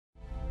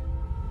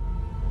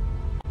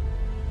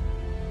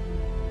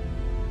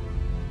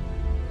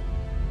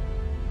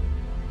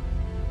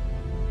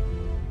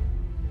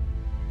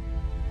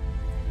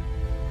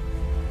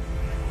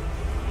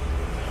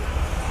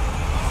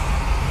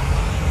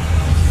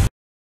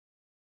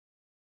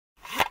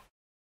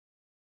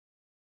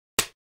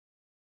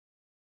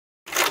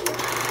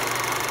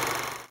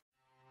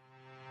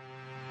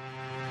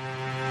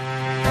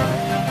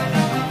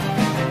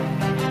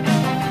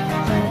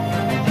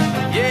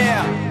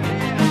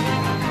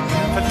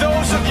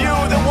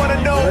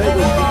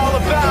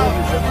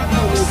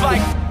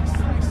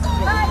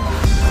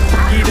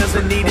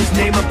need his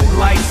name up in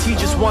lights. He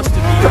just wants to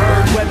be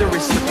heard, whether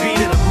it's the beat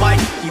of the mic.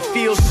 He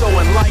feels so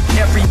unlike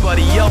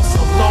everybody else,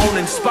 alone,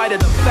 in spite of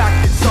the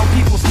fact that some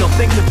people still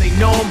think that they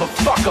know him. But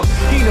fuck him,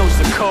 he knows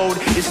the code.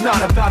 It's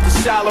not about the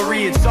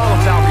salary, it's all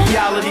about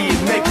reality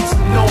and making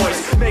some noise,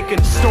 making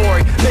a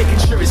story, making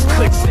sure his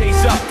click stays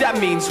up. That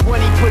means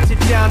when he puts it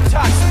down,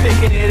 Todd's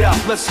picking it up.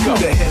 Let's go. Who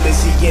the hell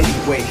is he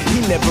anyway?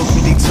 He never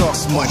really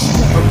talks much.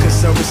 Never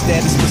concerned with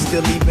status, but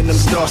still leaving them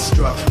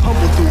starstruck.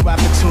 Humble through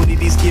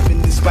opportunities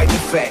given despite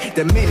the fact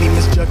that many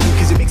misjudge him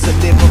cause he makes a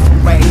living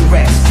from writing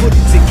raps. Put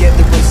it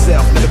together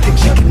himself, now the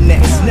picture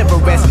connects. Never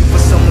asking for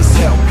someone's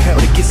help or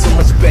to get some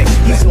respect.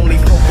 He's only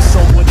focused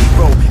on what he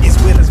wrote. His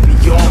will is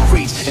beyond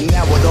reach, and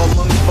now it all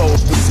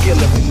unfolds with skill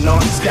of an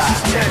non-stop.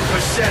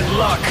 10%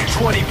 luck,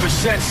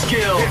 20%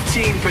 skill,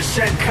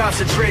 15%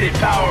 concentrated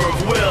power of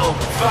will,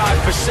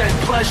 5%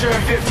 pleasure,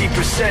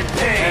 50%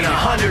 pain, and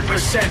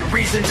 100%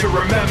 reason to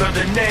remember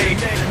the name.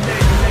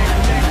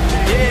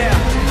 Yeah.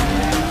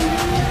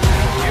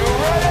 You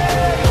ready?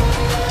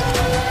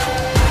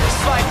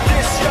 It's like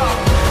this, y'all.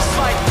 It's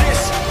like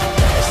this.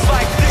 It's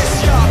like this,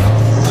 y'all.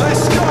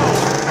 Let's go.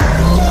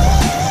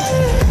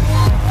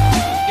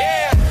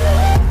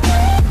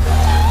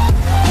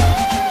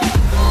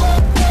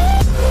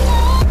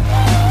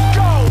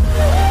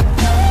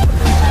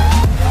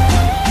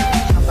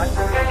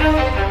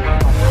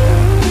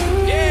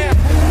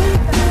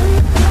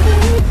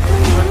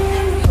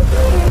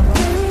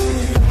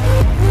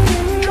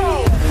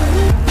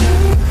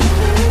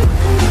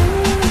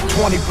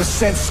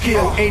 20%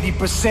 skill,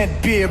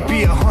 80% beer,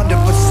 be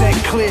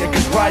 100% clear,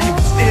 cause Ryu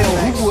was ill.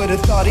 Who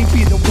would've thought he'd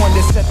be the one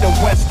that set the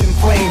West in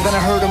flames? Then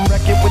I heard him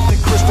wreck it with the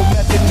crystal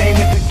method, name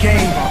of the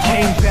game.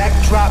 Came back,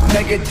 dropped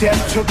Megadeth,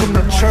 took him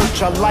to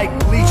church. I like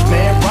Bleach,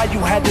 man. Ryu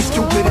had the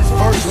stupidest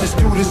verse, this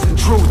dude is the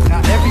truth.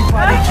 Now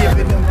everybody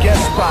giving him guest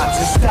spots,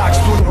 his stocks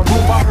through the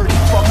roof. I heard he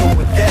fucking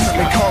with this.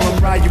 They call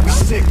him Ryu, he's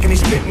sick and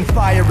he's spitting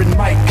fire. And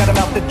Mike got him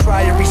out the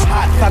dryer, he's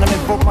hot. Found him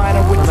in Fort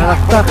Minor with top,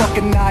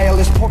 fucking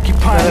nihilist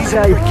porcupine. He's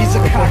a brick, he's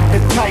a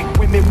cockpit type.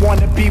 Women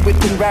wanna be with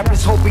them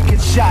rappers, hope he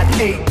gets shot.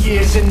 8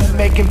 years in the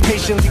making,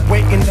 patiently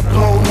waiting to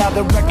blow. Now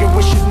the record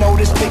we should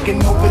notice,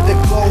 taking over the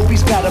globe.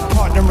 He's got a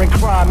partner in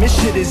crime, his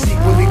shit is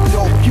equally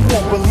dope. You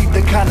won't believe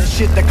the kind of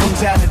shit that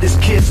comes out of this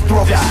kid's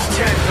throat. This is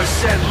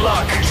 10%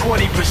 luck,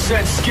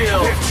 20%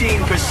 skill,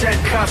 15%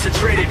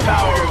 concentrated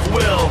power of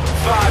will,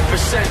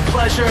 5%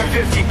 pleasure,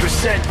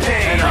 50%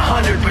 pain, and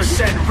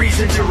 100%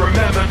 reason to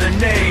remember the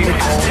name.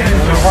 This is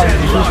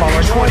 10% luck,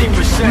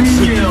 20%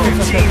 skill,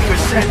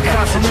 15%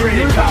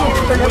 concentrated power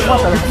of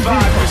will,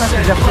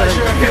 5%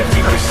 pleasure,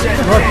 50%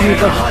 pain,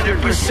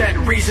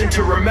 100% reason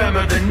to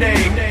remember the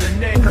name. Yeah.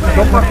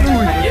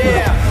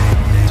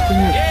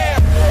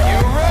 You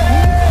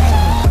ready?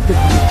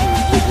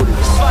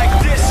 It's like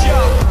this,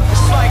 y'all.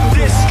 It's like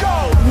this, go.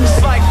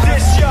 It's like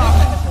this, y'all.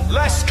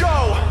 Let's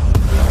go.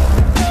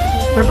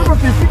 C'est un peu comme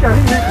les filles qui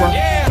arrivent, quoi.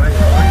 Yeah.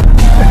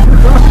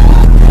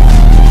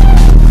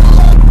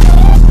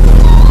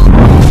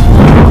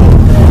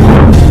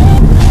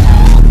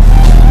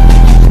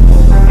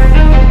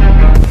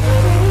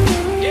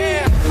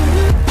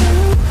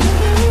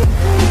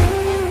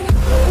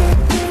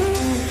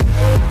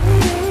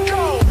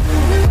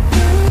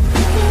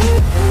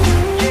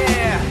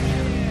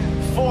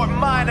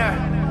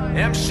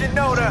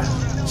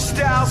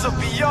 Styles of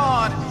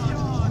beyond.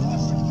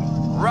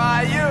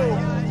 Ryu,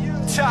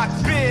 Talk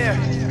Beer,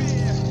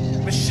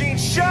 Machine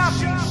Shop.